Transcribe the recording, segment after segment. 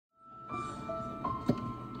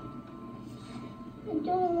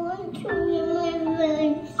don't want to eat my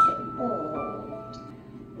vegetables.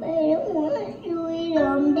 I don't want to eat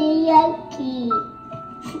the yucky.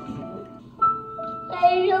 I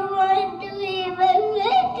don't want to eat my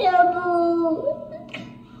vegetables.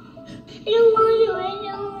 I don't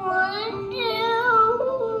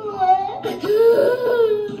want to.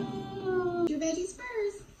 Your veggies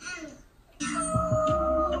first.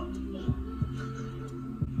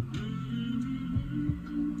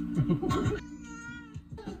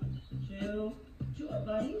 Chill,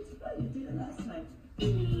 buddy. What you did last time.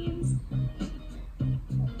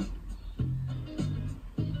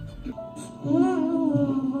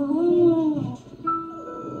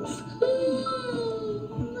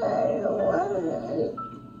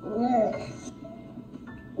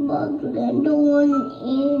 But I don't want to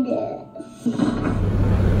eat it.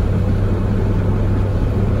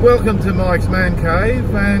 Welcome to Mike's Man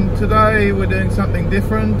Cave, and today we're doing something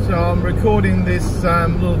different. I'm recording this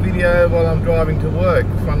little video while I'm driving to work,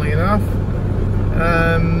 funnily enough.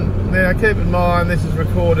 Now keep in mind this is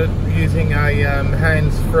recorded using a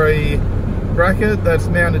hands-free bracket that's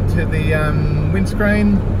mounted to the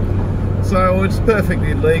windscreen, so it's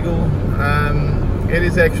perfectly legal. It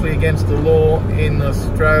is actually against the law in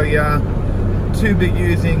Australia to be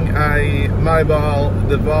using a mobile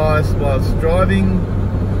device whilst driving,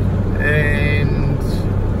 and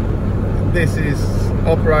this is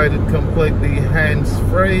operated completely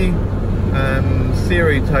hands-free.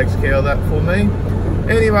 Siri takes care of that for me.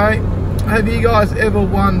 Anyway, have you guys ever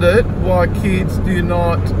wondered why kids do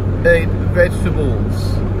not eat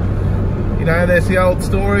vegetables? You know, there's the old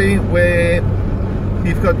story where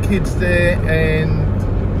you've got kids there and,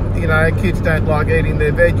 you know, kids don't like eating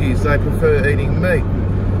their veggies, they prefer eating meat.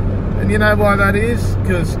 And you know why that is?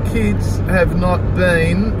 Because kids have not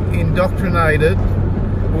been indoctrinated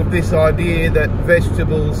with this idea that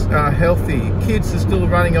vegetables are healthy. Kids are still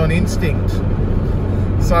running on instinct.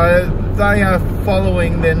 So they are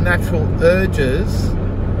following their natural urges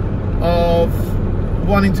of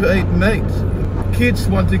wanting to eat meat. Kids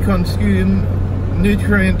want to consume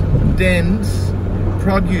nutrient-dense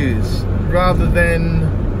produce rather than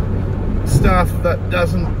stuff that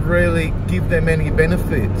doesn't really give them any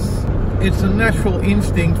benefits. It's a natural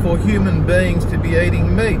instinct for human beings to be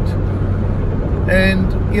eating meat.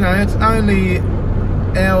 And, you know, it's only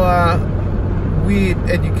our weird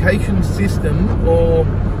education system, or,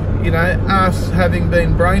 you know, us having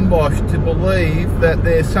been brainwashed to believe that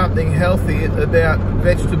there's something healthy about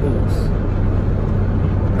vegetables.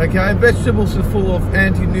 Okay, vegetables are full of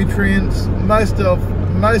anti-nutrients. Most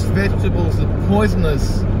vegetables are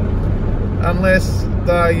poisonous unless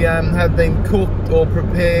they have been cooked or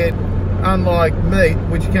prepared, unlike meat,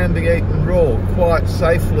 which can be eaten raw quite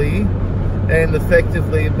safely and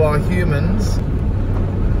effectively by humans.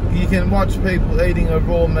 You can watch people eating a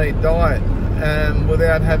raw meat diet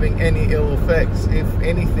without having any ill effects. If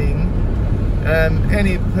anything,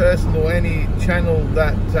 any person or any channel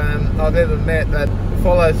that I've ever met that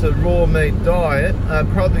follows a raw meat diet are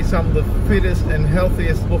probably some of the fittest and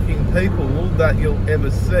healthiest looking people that you'll ever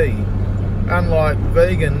see. Unlike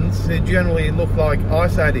vegans, who generally look like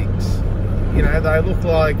ice addicts. You know, they look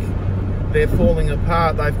like they're falling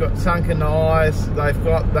apart. They've got sunken eyes, they've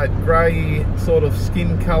got that grey sort of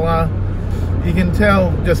skin colour. You can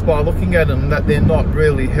tell just by looking at them that they're not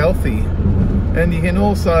really healthy. And you can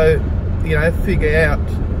also, you know, figure out,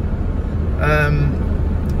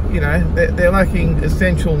 you know, they're lacking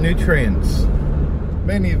essential nutrients.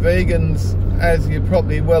 Many vegans, as you're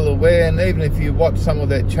probably well aware, and even if you watch some of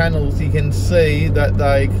their channels, you can see that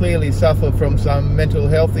they clearly suffer from some mental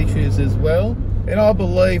health issues as well. And I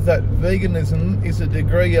believe that veganism is a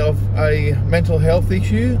degree of a mental health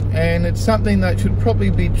issue, and it's something that should probably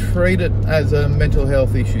be treated as a mental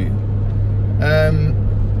health issue.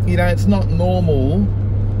 You know, it's not normal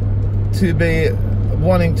to be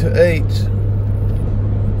wanting to eat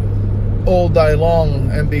all day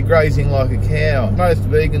long and be grazing like a cow. Most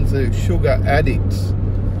vegans are sugar addicts,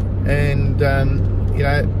 and you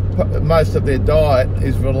know, most of their diet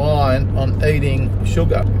is reliant on eating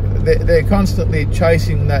sugar. They're constantly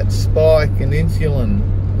chasing that spike in insulin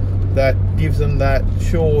that gives them that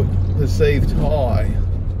short perceived high.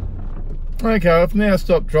 Okay, I've now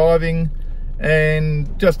stopped driving, and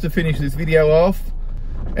just to finish this video off,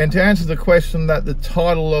 and to answer the question that the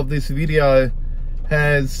title of this video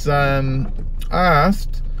has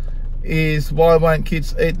asked, is why won't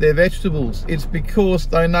kids eat their vegetables? It's because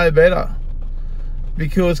they know better.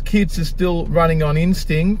 Because kids are still running on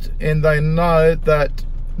instinct, and they know that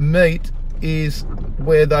meat is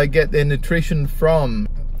where they get their nutrition from.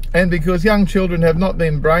 And because young children have not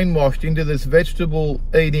been brainwashed into this vegetable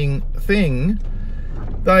eating thing,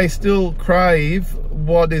 they still crave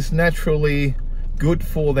what is naturally good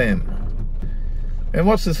for them. And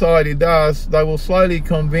what society does, they will slowly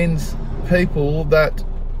convince people that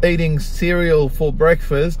eating cereal for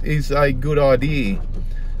breakfast is a good idea.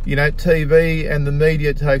 You know, TV and the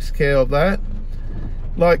media takes care of that.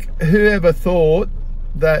 Like, whoever thought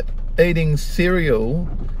that eating cereal,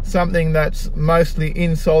 something that's mostly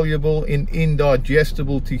insoluble and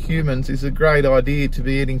indigestible to humans, is a great idea to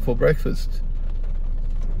be eating for breakfast?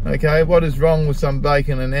 Okay, what is wrong with some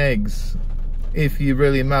bacon and eggs? If you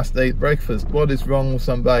really must eat breakfast, what is wrong with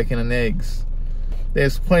some bacon and eggs?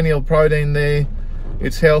 There's plenty of protein there,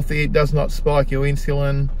 it's healthy, it does not spike your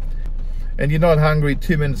insulin, and you're not hungry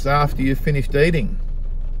 2 minutes after you've finished eating.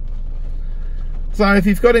 So if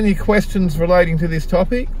you've got any questions relating to this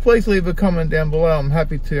topic, please leave a comment down below. I'm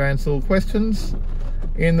happy to answer all questions.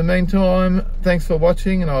 In the meantime, thanks for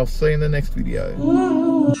watching, and I'll see you in the next video.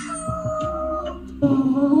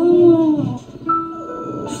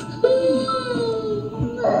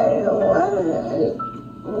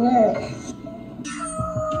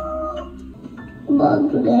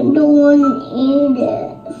 But I don't eat it.